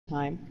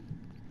time.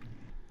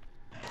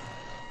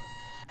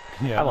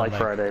 Yeah, I like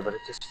unlike Friday, but it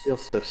just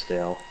feels so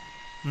stale.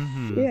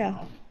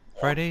 Yeah.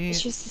 Friday,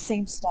 It's just the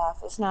same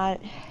stuff. It's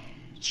not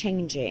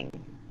changing.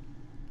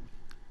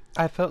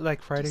 I felt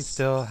like Friday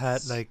still had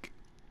Just like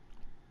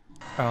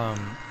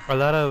a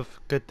lot of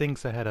good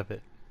things ahead of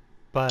it,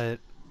 but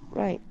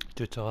right.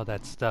 due to all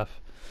that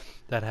stuff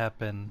that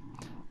happened,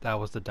 that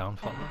was the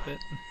downfall of it.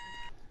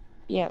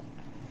 Yep.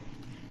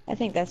 I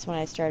think that's when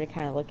I started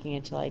kind of looking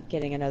into like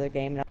getting another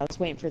game, and I was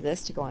waiting for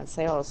this to go on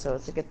sale, so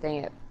it's a good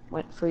thing it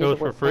went free It was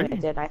for when it free.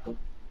 did.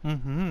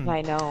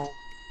 I know.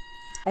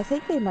 I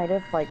think they might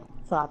have like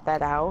thought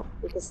that out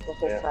because of the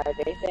whole Yeah.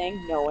 Friday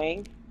thing,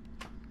 knowing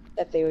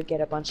that they would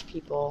get a bunch of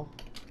people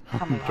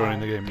coming Joining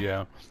the on. game,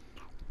 yeah.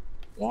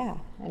 Yeah,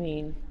 I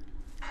mean,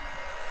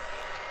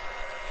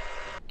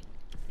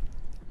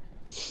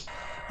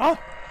 Oh,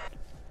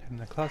 in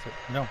the closet.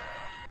 No.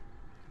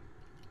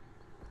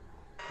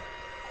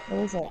 what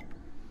is it?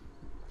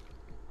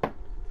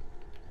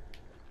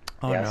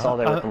 Oh Yeah, I saw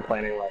no. they were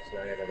complaining last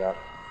night about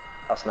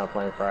us not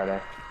playing Friday.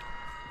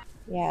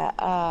 Yeah,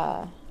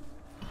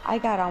 I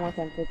got on with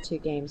them for 2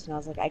 games, and I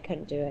was like, I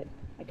couldn't do it.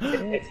 I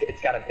couldn't do it.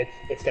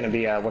 It's gonna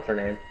be what's her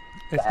name?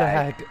 It's the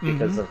hag.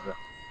 Because of the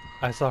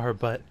I saw her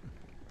butt.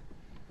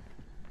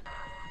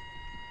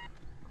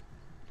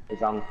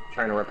 because I'm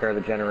trying to repair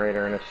the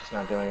generator and it's just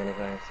not doing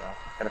anything. So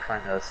gotta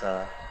find those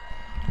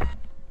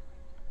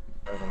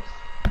totems.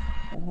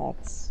 The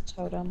hex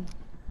totem.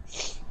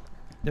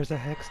 There's a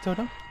hex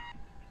totem?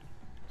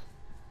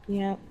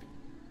 Yep.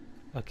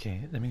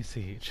 Okay, let me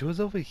see. She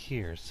was over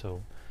here,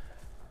 so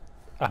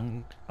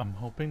I'm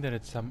hoping that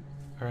it's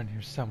around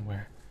here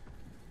somewhere.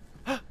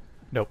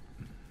 Nope.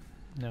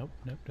 Nope,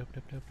 nope, nope,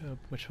 nope, nope, nope.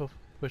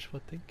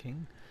 Wishful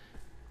thinking.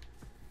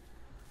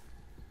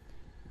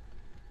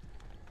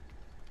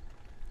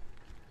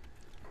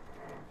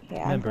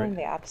 Yeah, Remember- I'm going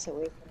the opposite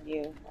way from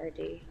you,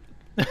 RD.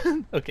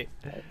 Okay.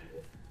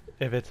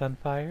 If it's on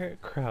fire,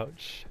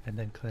 crouch and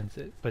then cleanse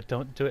it. But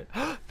don't do it.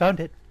 Found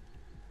it!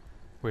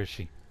 Where is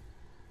she?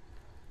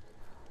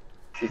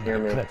 She's near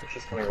me. Cleanse it.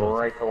 She's coming Close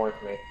it. right towards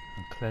me.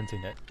 I'm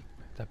cleansing it.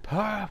 The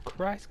power of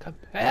Christ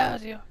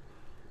compels you!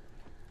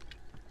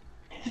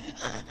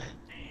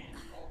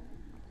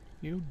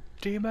 You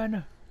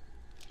demon!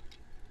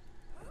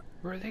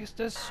 Release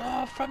the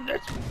soul from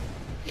this.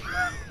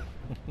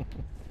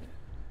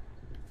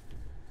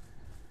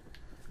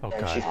 Oh And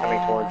god. she's coming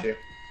towards you.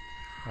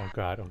 Oh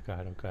god, oh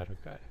god, oh god, oh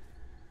god.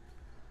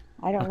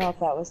 I don't know Okay. if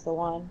that was the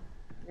one.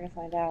 We're gonna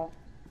find out.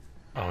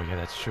 Oh yeah,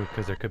 that's true,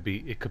 because it could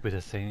be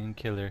the same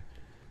killer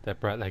that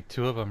brought like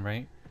 2 of them,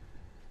 right?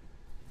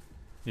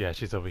 Yeah,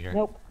 she's over here.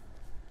 Nope.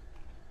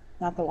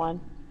 Not the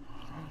one.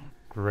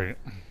 Great.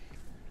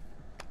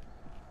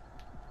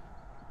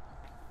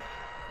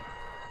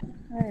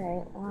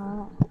 Alright,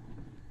 well,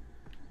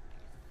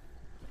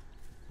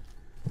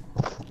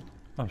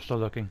 I'm still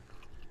looking.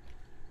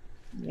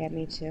 yeah,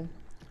 me too.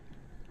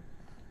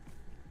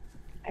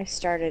 I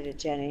started at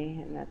Jenny,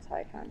 and that's how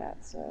I found out,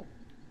 so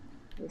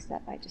at least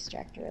that might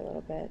distract her a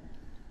little bit.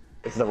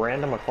 Is the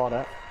random a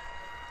Claudette?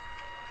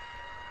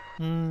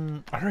 I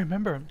don't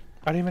remember.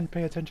 I didn't even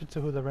pay attention to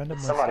who the random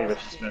was. Somebody was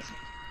just messing.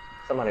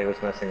 Somebody was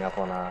messing up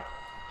on a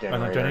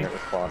generator Jenny? and it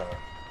was Claudette.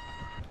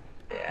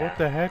 Yeah. What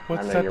the heck? What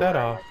I know set you're that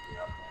right. off?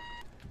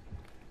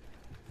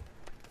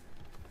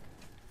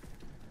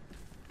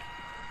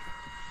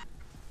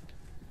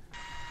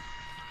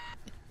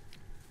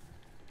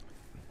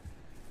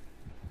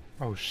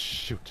 Oh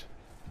shoot.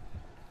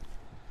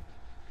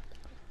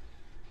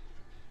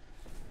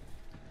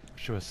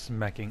 She was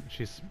smacking.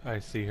 I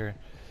see her.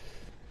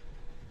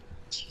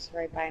 She's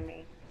right by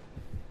me.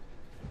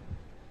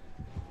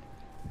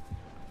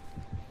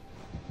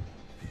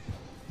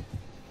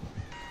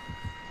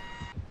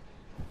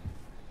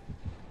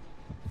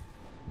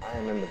 I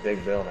am in the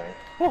big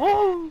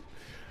building.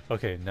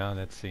 Okay, now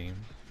let's see.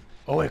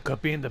 Oh, it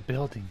could be in the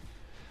building.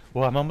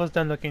 Well, I'm almost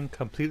done looking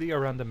completely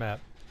around the map.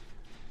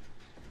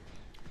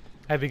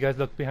 Have you guys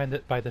looked behind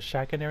it by the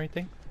shack and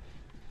everything?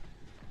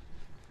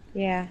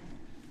 Yeah.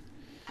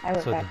 I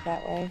went So back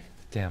that way.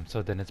 Damn,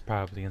 so then it's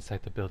probably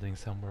inside the building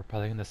somewhere,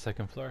 probably in the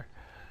 2nd floor.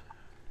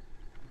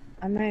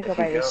 I'm gonna go If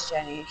you by this go-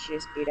 Jenny. She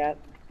was beat up.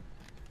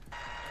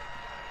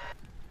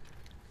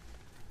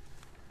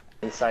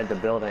 Inside the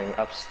building,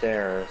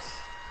 upstairs,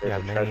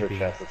 there's Yeah, a treasure maybe.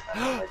 chest. It's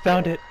right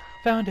Found there. it!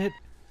 Found it!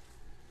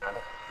 Found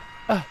it?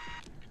 Ah!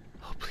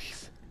 Oh,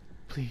 please.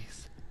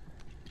 Please.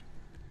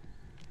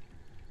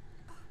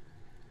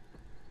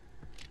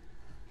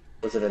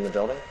 Was it in the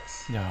building?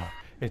 No,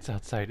 it's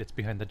outside. It's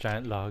behind the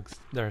giant logs.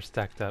 They're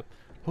stacked up.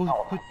 Who?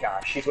 Oh my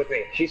gosh, she's with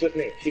me. She's with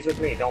me. She's with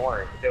me. Don't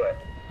worry. Do it.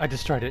 I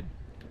destroyed it.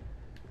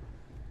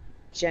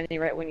 Jenny,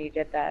 right when you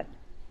did that.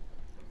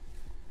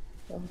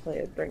 So hopefully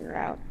it would bring her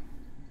out.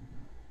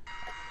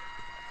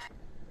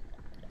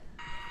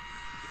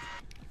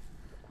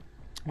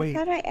 Wait. I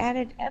thought I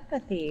added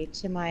empathy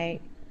to my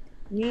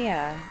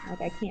Nia.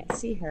 Like I can't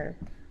see her.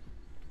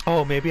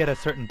 Oh, maybe at a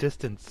certain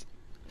distance.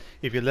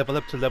 If you level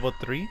up to level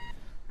 3,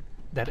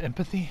 that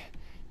empathy,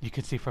 you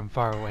can see from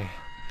far away.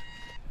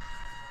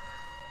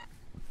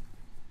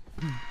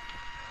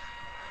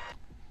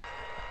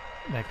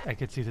 Like, I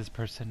could see this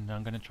person, and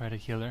I'm gonna try to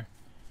heal her.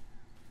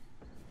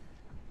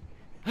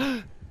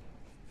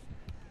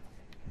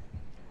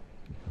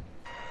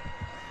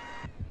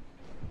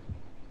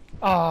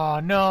 Oh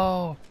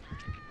no!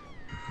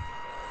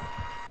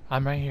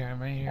 I'm right here.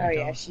 I'm right here. Oh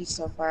yeah, don't- she's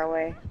so far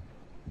away.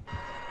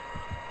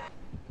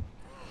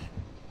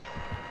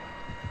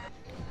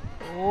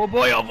 Oh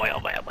boy! Oh boy! Oh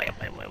boy! Oh boy! Oh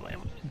boy! Oh boy! Oh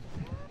boy!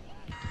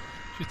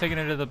 She's taking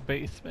her to the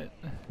basement.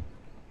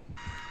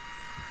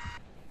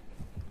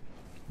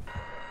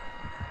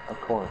 Of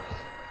course.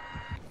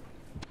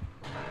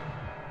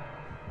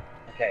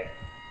 Okay,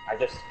 I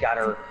just got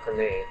her for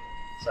me,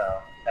 so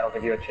that'll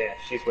give you a chance.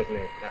 She's with me.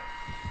 No.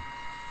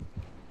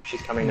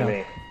 She's coming No. to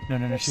me. No,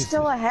 no, no. There's She's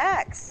still a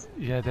hex.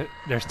 yeah.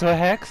 There's still a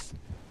hex.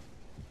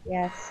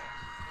 Yes.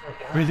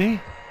 Really?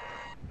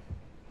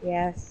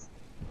 Yes.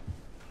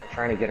 I'm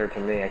trying to get her to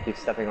me. I keep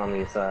stepping on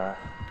these,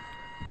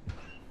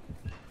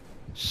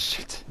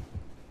 Shit.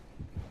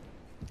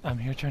 I'm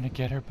here trying to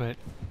get her, but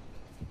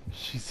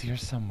she's here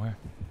somewhere.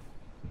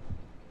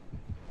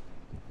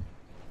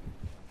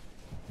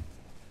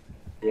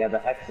 Yeah, the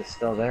hex is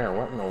still there.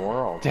 What in the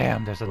world?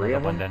 Damn, there's Three another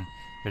of one them? then.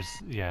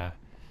 There's, yeah.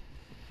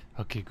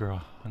 Okay,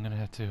 girl, I'm gonna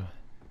have to...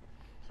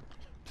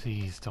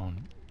 Please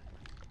don't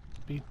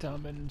be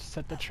dumb and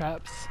set the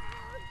traps.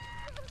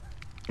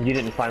 You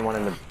didn't find one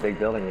in the big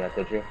building yet,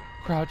 did you?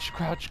 Crouch,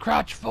 crouch,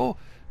 crouch, fool!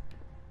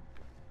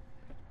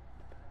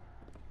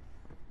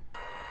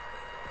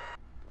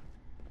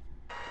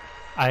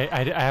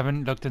 I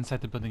haven't looked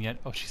inside the building yet.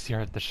 Oh, she's here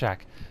at the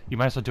shack. You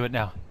might as well do it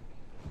now.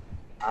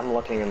 I'm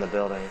looking in the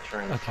building,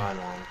 trying to Okay. find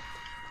one.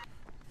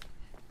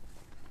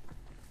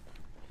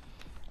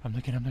 I'm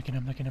looking, I'm looking,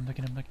 I'm looking, I'm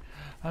looking, I'm looking.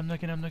 I'm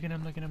looking, I'm looking,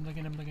 I'm looking, I'm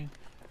looking, I'm looking.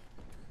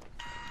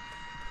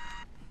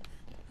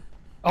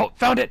 Oh,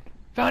 found it!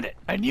 Found it!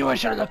 I knew I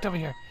should have looked over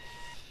here.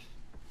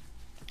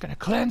 Gonna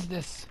cleanse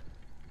this.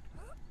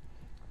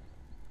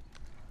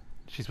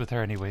 She's with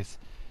her anyways.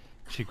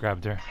 She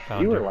grabbed her,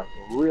 found You were her. like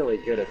really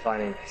good at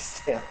finding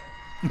these damn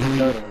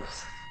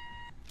totems.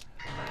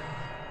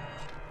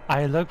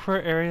 I look for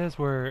areas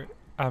where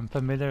I'm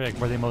familiar, like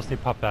where they mostly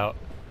pop out.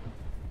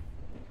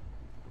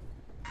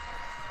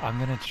 I'm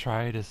gonna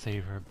try to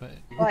save her, but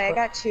Well, I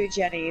got 2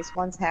 Jennies.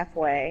 One's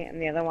halfway, and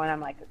the other one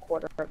I'm like a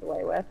quarter of the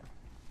way with.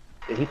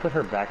 Did he put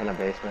her back in the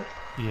basement?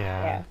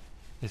 yeah, Yeah.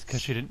 it's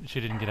because she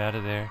didn't get out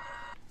of there.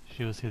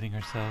 She was healing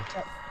herself.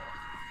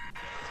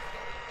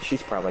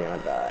 She's probably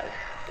gonna die.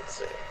 Let's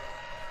see.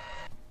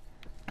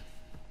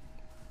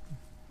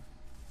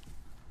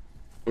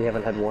 We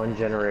haven't had one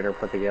generator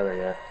put together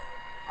yet.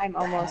 I'm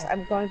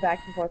going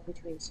back and forth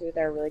between 2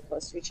 that are really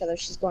close to each other.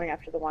 She's going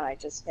after the one I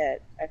just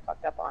hit. I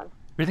fucked up on.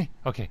 Really?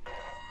 Okay.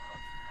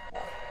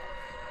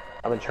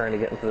 I've been trying to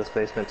get into this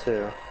basement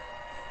too.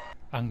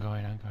 I'm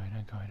going.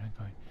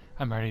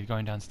 I'm already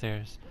going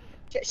downstairs.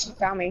 Shit, she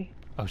found me.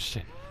 Oh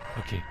shit.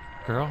 Okay,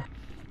 girl,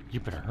 you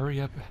better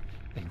hurry up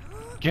and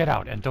get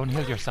out and don't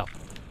heal yourself.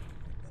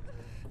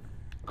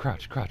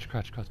 Crouch, crouch,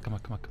 crouch, crouch. Come on,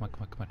 come on, come on,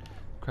 come on, come on.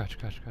 Crouch,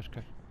 crouch, crouch,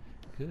 crouch.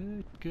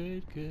 Good,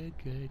 good, good,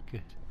 good,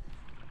 good.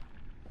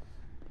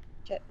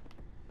 Shit.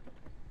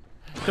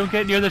 Don't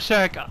get near the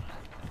shack.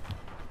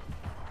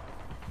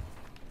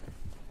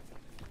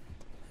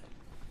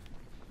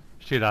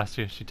 She lost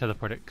you. She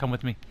teleported. Come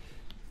with me.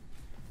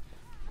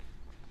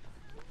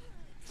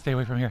 Stay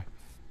away from here.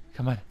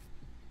 Come on.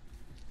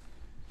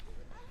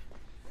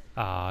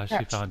 Ah, she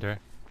Crouch. found her.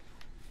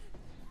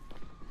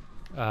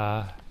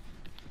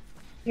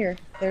 Here,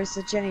 there's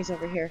the Jennies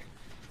over here.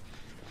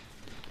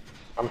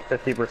 I'm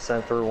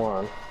 50% through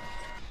one.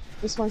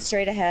 This one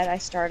straight ahead, I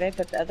started,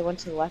 but the other one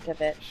to the left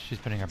of it. She's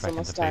putting her It's back in the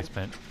almost done.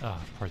 basement. Oh,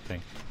 poor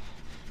thing.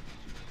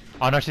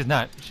 Oh no, she's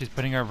not. She's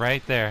putting her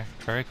right there,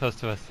 very close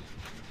to us.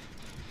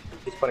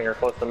 He's putting her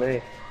close to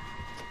me.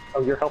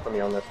 Oh, you're helping me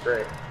on this.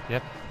 Great.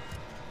 Yep.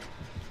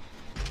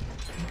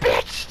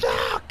 Bitch!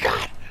 Oh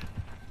God!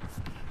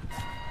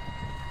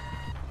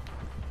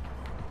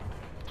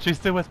 She's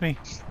still with me.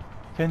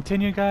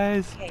 Continue,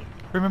 guys. Okay.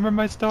 Remember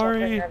my Don't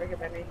bring story. her over here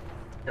by me.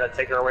 Did I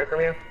take her away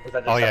from you? Was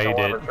that just Oh, yeah, set you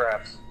all of did. her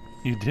traps?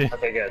 You did.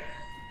 Okay, good.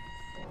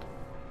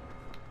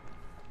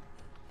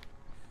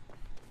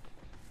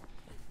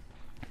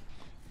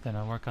 Then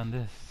I'll work on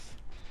this.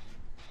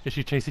 Is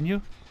she chasing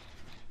you?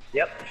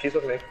 Yep, she's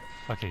with me.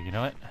 Okay, you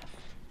know what?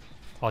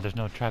 Oh, there's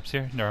no traps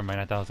here? Never mind,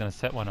 I thought I was gonna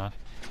set one off.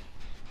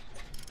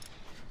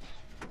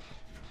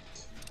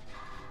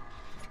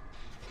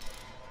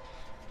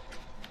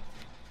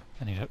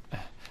 I need to...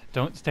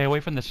 Don't stay away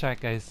from the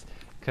shack, guys,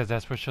 because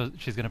that's where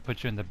she's gonna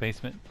put you in the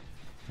basement.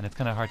 And it's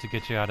kinda hard to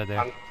get you out of there.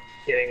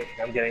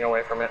 I'm getting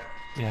away from it.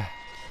 Yeah.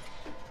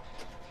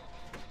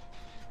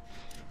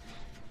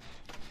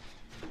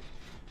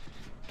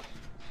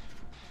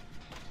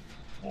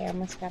 Hey, I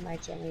almost got my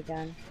Jenny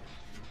done.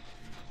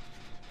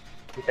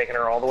 I'm taking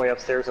her all the way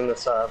upstairs in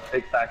this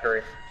big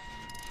factory.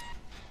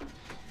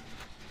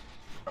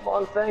 Come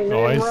on, thing.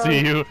 Oh, I run. see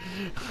you.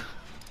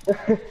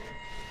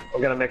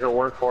 I'm gonna make her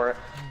work for it.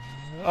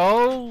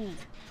 Oh!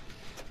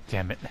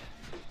 Damn it.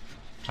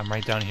 I'm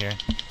right down here.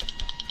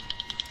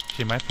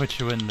 She might put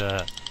you in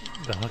the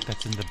hook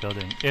that's in the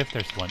building, if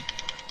there's one.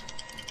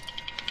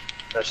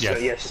 Yes.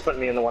 Yeah, she's putting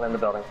me in the one in the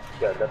building.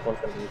 Good, that one's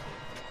gonna be.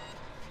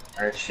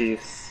 Alright,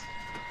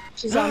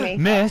 she's on me.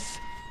 Miss!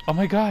 Oh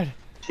my god!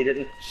 she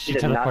did She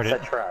not teleported.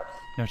 set traps.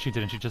 No, she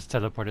didn't. She just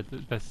teleported the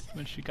best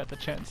when she got the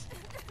chance.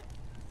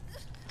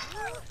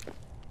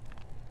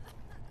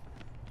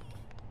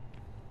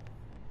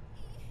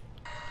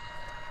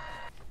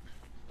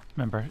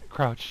 Remember,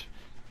 crouch.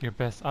 Your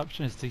best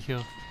option is to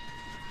heal.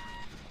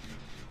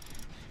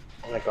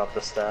 I'm gonna go up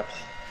the steps.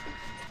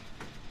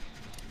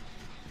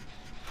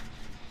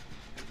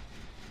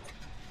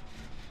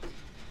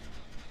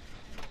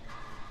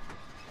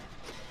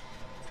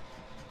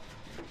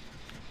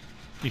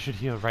 You should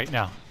heal right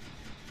now.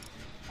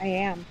 I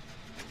am.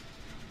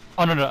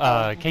 Oh no,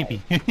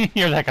 KP.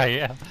 You're like I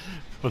am.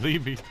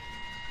 Believe me.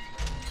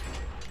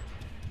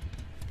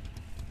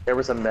 There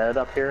was a med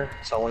up here,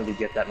 so I wanted to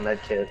get that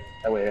med kit.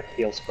 That way it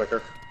heals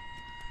quicker.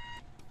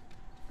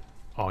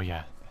 Oh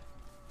yeah.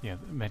 Yeah,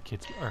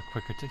 medkits are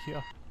quicker to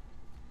heal.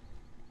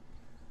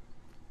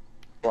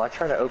 Well, I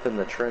try to open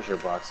the treasure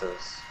boxes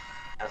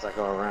as I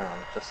go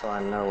around, just so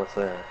I know what's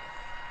there.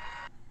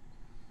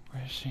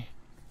 Where is she?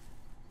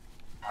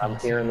 I'm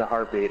hearing the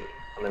heartbeat.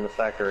 I'm in the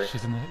factory.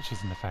 She's in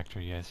the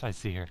factory, yes, I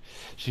see her.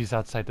 She's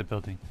outside the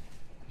building.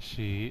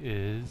 She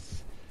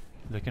is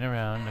looking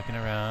around, looking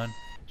around.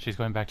 She's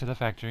going back to the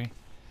factory.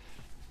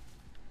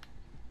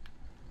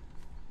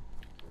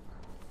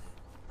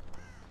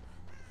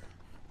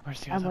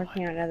 Where's the I'm other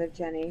working one? on another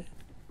Jenny.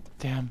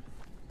 Damn.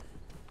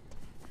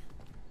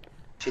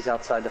 She's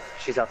outside the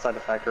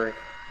factory.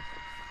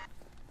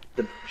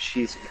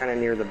 She's kind of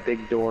near the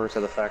big doors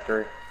of the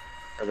factory,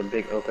 or the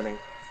big opening.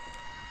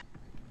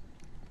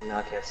 Now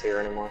I can't see her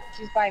anymore.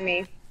 She's by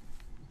me.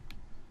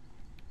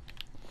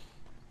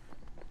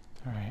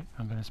 Alright,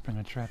 I'm gonna spring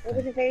a trap Open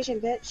then.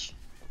 evasion, bitch.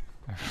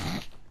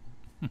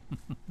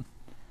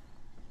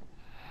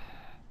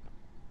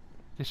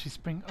 Did she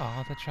spring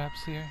all the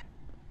traps here?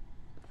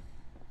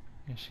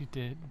 Yes, she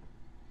did.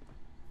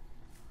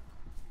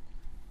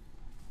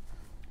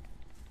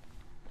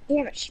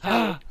 Damn it, she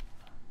found me.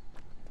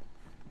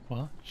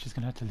 Well, she's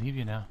gonna have to leave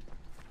you now.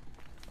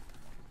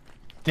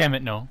 Damn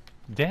it, no.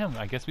 Damn,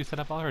 I guess we set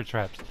up all her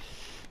traps.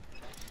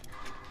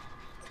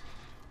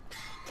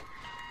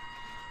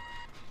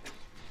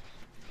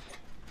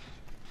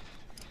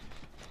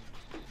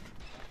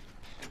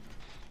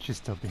 She's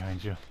still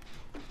behind you.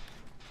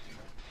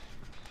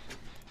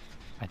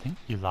 I think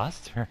you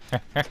lost her.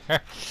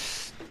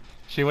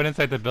 She went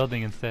inside the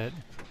building instead.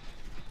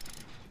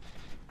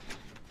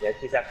 Yeah,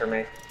 she's after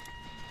me.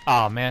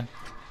 Aw, man.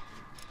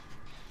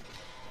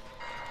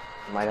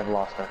 Might have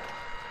lost her.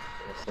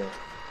 Let's see.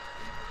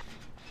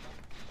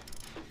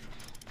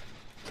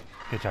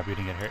 Good job, you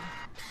didn't get hurt.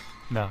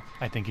 No,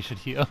 I think you should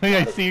heal.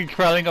 I see you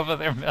crawling over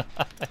there, Mel.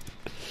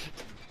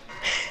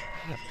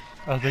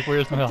 I was like,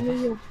 where's Mel?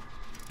 You're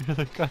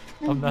like, God,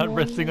 I'm not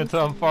resting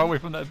until I'm far away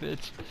from that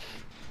bitch.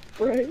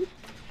 Right?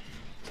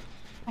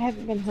 I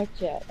haven't been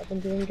hooked yet. I've been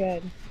doing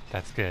good.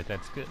 That's good,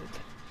 that's good.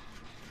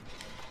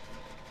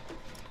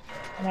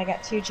 And I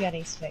got 2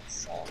 Jennies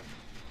fixed, so...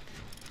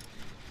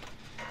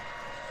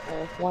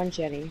 Or 1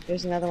 Jenny.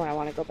 There's another one I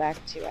want to go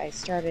back to. I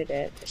started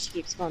it, but she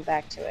keeps going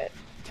back to it.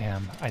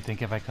 Damn, I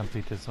think if I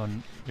complete this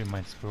one, we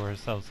might screw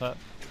ourselves up.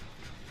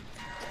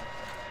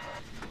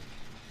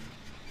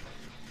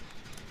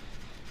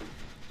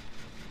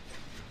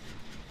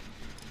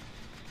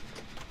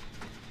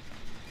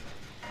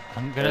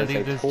 I'm gonna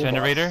leave this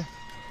generator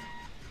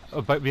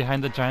but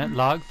behind the giant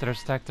logs that are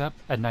stacked up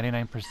at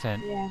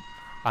 99%. Yeah.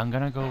 I'm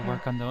gonna go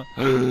work on the...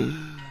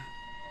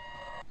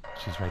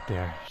 She's right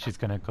there. She's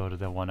gonna go to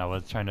the one I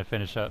was trying to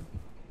finish up.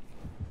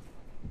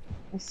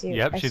 I see.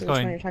 Yep, I she's see which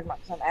one going. you're talking about,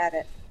 so I'm at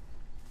it.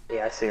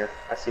 Yeah, I see her.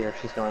 I see her.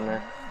 She's going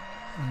there.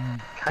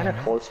 Kind damn of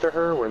it. close to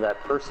her, where that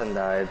person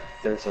died.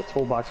 There's a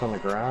toolbox on the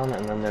ground,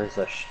 and then there's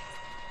a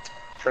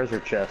treasure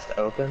chest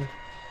open,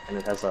 and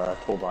it has a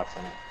toolbox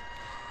in it.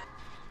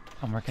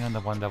 I'm working on the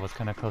one that was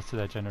kind of close to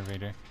that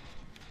generator.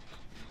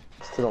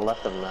 It's to the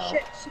left of Mel.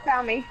 Shit, she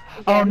found me.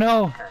 Oh Again.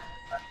 no!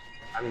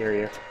 I'm near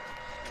you.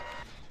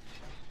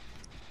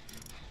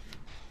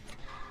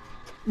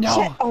 No!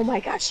 Shit. Oh my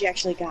god, she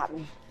actually got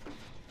me.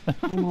 Oh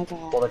my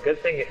god. Well, the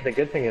good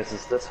thing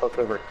is this hook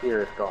over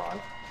here is gone.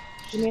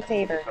 Do me a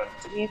favor.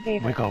 Do me a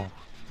favor. We go.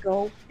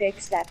 Go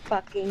fix that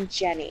fucking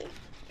Jenny.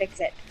 Fix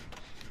it.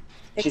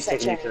 Fix She's that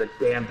taking me Jenny. to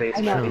the damn I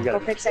basement. know. You gotta Go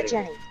be fix that kidding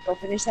me. Jenny. Go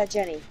finish that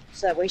Jenny.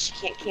 So that way she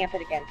can't camp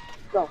it again.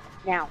 Go.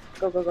 Now.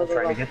 Go, go, go, I'm go,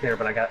 trying go. to get there,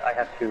 but I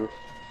have to.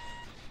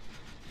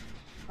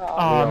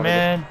 Oh Yeah.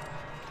 man!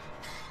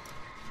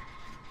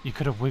 You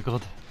could have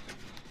wiggled.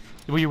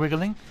 Were you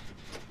wiggling?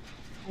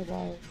 I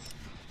was.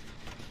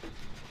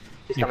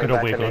 She's You coming could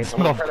have back to me. wiggled.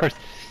 I'm Of gonna course.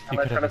 I'm You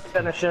gonna could try to have.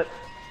 finish it.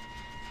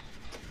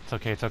 It's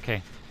okay, it's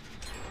okay.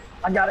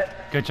 I got it.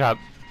 Good job.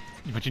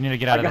 But you need to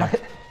get out I of got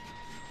there. it.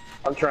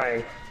 I'm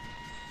trying.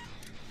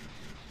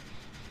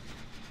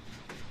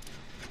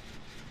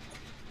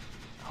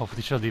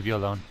 Hopefully she'll leave you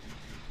alone.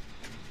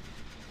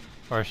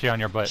 Or is she on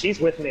your butt? She's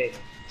with me.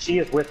 She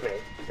is with me.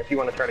 If you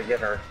want to try to get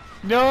her.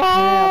 No!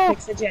 No,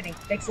 fix the Jenny.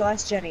 Fix the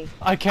last Jenny.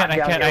 I can't, I I'm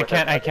down can't, here I with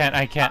can't, her. I can't,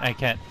 I can't, I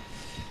can't.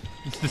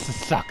 This is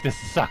suck. This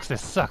sucks.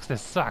 This sucks.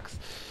 This sucks.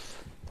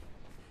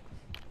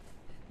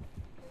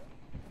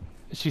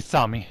 She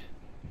saw me.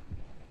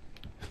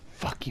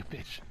 Fuck you,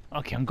 bitch.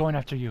 Okay, I'm going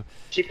after you.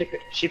 She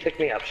picked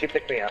me up. She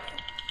picked me up.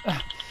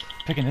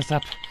 Picking this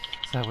up,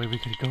 so that way we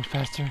could go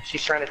faster.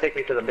 She's trying to take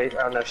me to the base.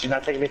 Oh no, she's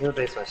not taking me to the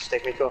basement. She's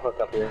taking me to a hook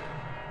up here.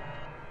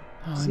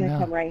 Oh She's gonna no.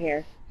 come right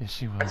here. Yes,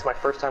 she will. It's my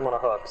first time on a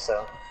hook,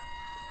 so.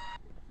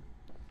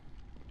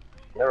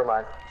 Never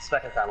mind.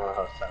 Second time on a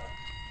hook, so.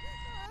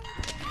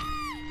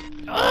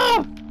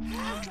 Oh!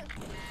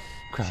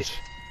 Crouch.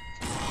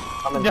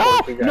 I'm in No!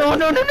 towards you guys. No!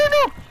 No! No! No!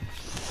 No!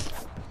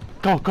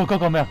 Go! Go! Go!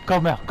 Go! Mel! Go!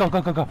 Mel! Go!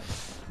 Go! Go! Go!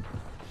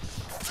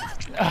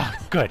 Ah,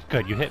 good.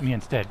 Good. You hit me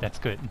instead. That's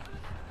good.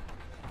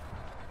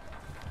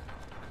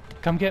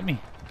 Come get me.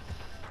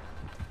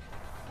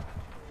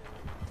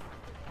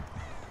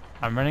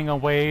 I'm running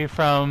away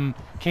from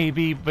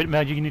KB, but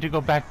Mel, you need to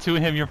go back to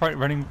him. You're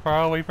running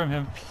far away from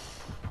him.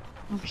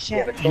 Oh Yeah,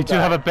 shit. but You do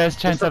have a best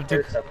chance Just of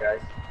repair stuff, guys.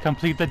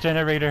 complete the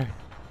generator.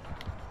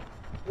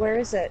 Where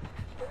is it?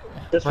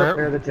 Just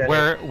repair the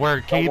generator. Where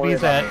Don't worry KB's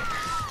about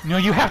at. me. No,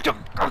 you have to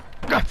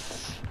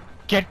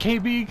get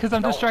KB because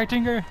I'm Don't.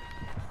 distracting her.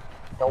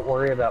 Don't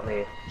worry about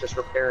me. Just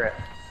repair it.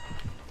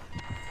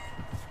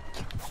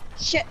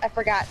 Shit, I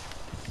forgot.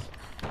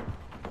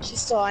 She's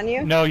still on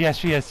you? No, yes,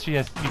 she is. She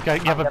is. You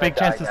have a gonna big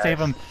die, chance to save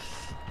guys. him.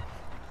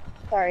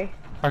 Sorry.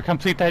 Or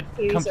complete that.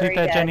 He's Complete already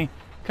that, dead. Jenny.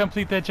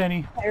 Complete that,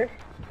 Jenny. Here.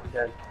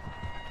 Good.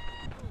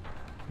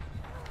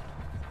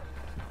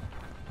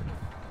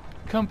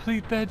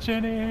 Complete that,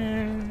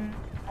 Jenny.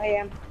 I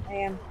am. I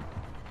am.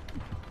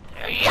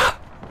 Yeah.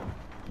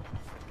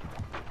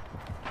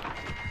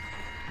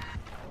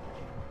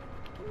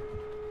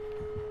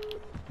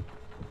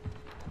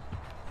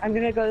 I'm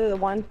gonna go to the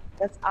one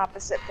that's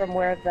opposite from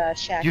where the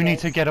shack You is. need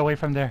to get away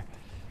from there.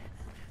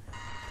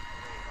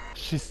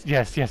 She's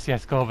yes, yes,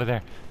 yes. Go over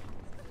there.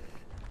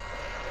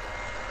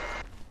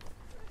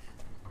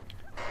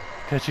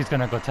 Cause she's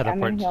gonna go I'm teleport.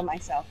 gonna heal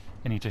myself.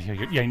 I need to heal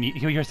your. Yeah,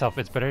 heal yourself.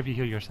 It's better if you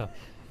heal yourself.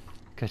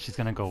 Cause she's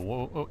gonna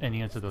go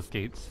any of those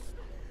gates.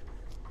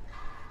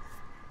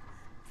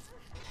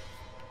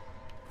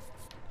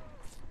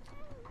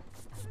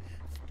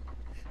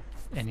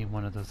 Any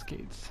one of those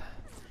gates.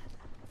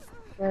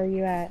 Where are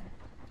you at?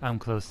 I'm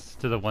close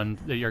to the one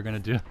that you're gonna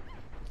do.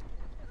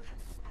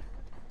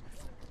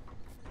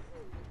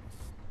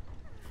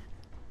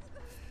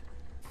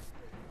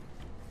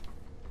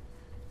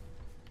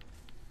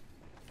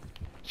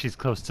 She's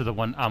close to the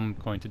one I'm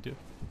going to do.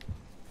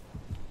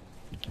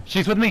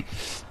 She's with me!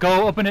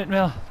 Go open it,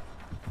 Mel!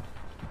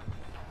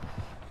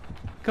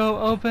 Go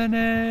open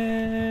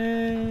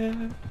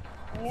it!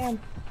 I am.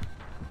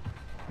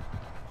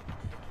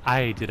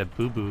 I did a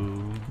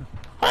boo-boo.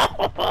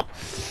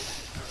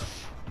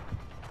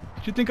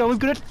 Did you think I was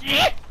gonna...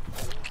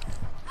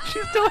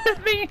 She still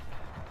hit me!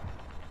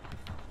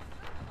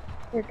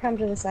 Here, come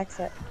to this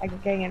exit. I'm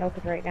getting it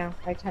open right now.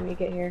 By the time you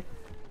get here,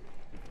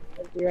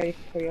 I'll be ready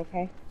for you,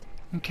 okay?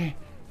 Okay.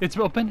 It's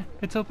open?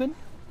 It's open?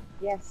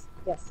 Yes,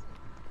 yes.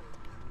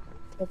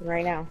 Open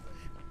right now.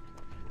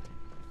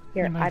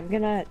 Here, Am I- I'm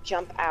gonna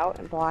jump out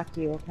and block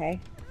you, okay?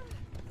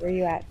 Where are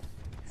you at?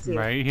 See you.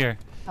 Right here.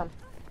 Come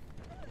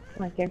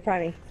on, get in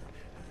front of me.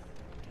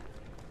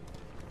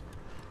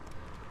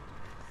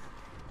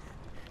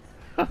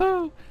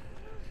 Oh,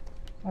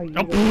 Oh, you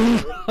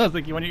I was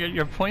like, you want to get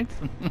your points?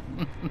 I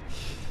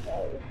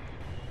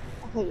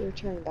thought you were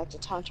turning back to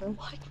Tantra. I'm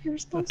like, we were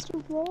supposed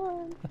to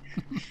run.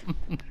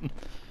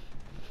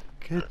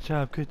 Good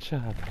job, good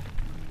job.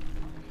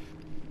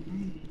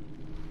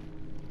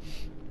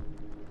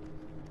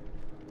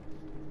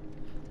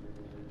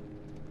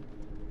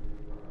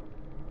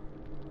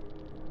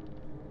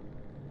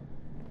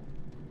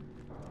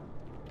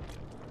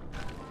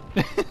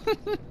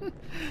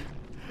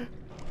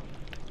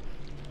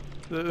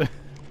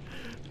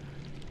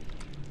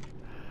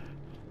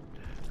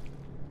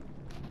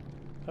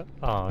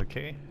 Oh,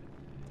 okay.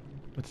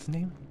 What's his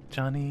name?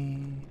 Johnny...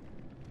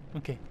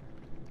 Okay.